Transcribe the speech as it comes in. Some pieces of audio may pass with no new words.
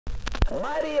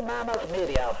Mighty Mammoth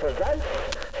Media presents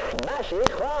Smashy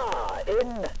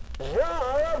in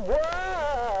Jar of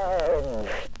Worms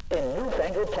in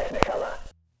newfangled Technicolor.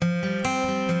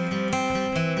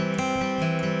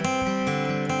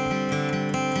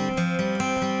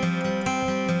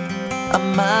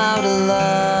 I'm out of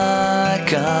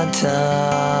luck on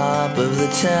top of the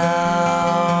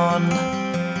town.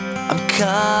 I'm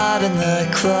caught in the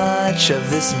clutch of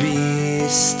this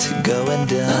beast going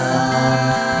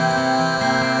down.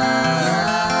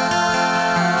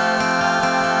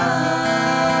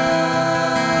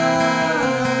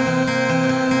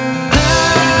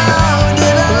 How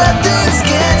did I let this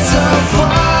get so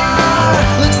far?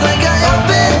 Looks like I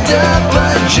opened up a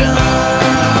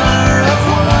jar of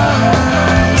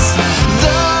worms.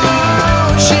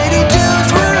 Though shady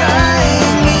dudes were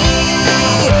eyeing me,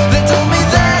 they told me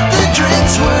that the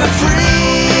drinks were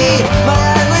free. My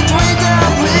eyelids way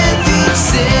down with each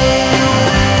sip.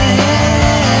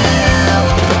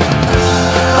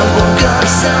 I woke up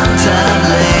sometime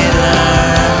later.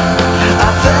 I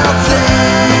felt thin.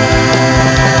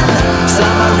 Saw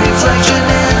my reflection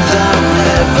in the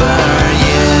river.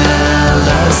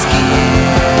 Yellow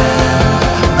skin.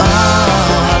 Oh,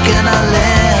 how can I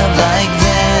live like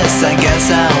this? I guess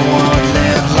I won't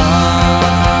live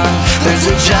long. There's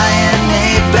a giant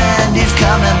ape and he's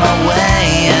coming my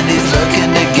way, and he's looking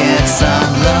to get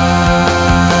some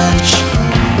lunch.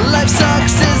 Life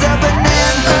sucks is a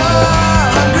banana.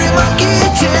 Hungry monkey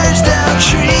tears down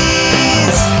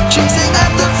trees, chasing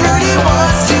at the fruit he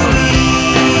wants to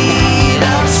eat.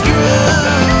 I'm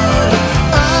screwed.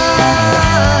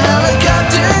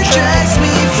 Helicopter drags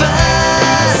me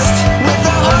fast, with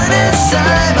a harness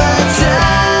I'm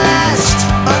attached.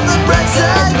 On the bright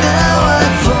side now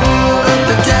I'm full of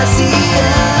potassium.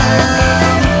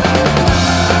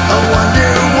 I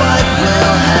wonder what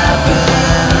will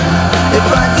happen if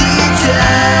I'm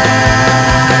detached.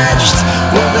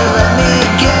 Will they let me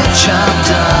get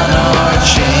chopped on or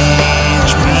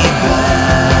change me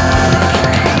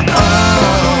back?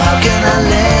 Oh, how can I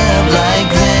live like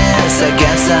this? I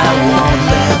guess I won't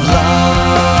live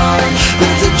long.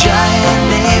 There's a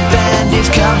giant ape and he's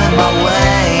coming my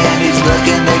way, and he's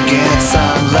looking to get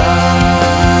some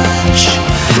lunch.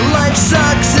 Life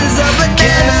sucks as a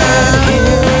beginner.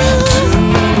 To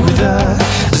the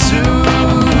zoo.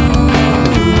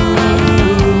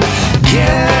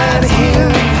 Get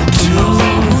here to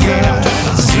the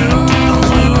zoo.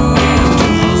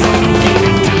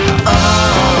 Oh,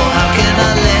 how can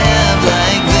I live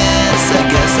like this? I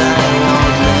guess I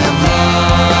won't live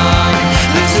long.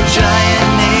 There's a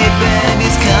giant ape and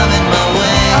he's coming my way.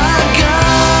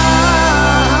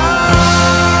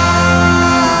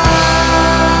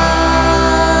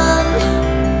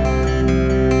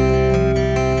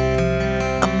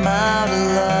 I'm out of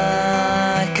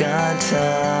luck on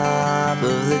top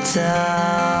of the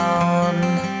town.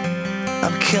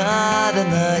 I'm caught in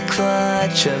the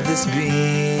clutch of this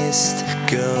beast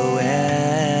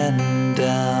going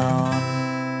down.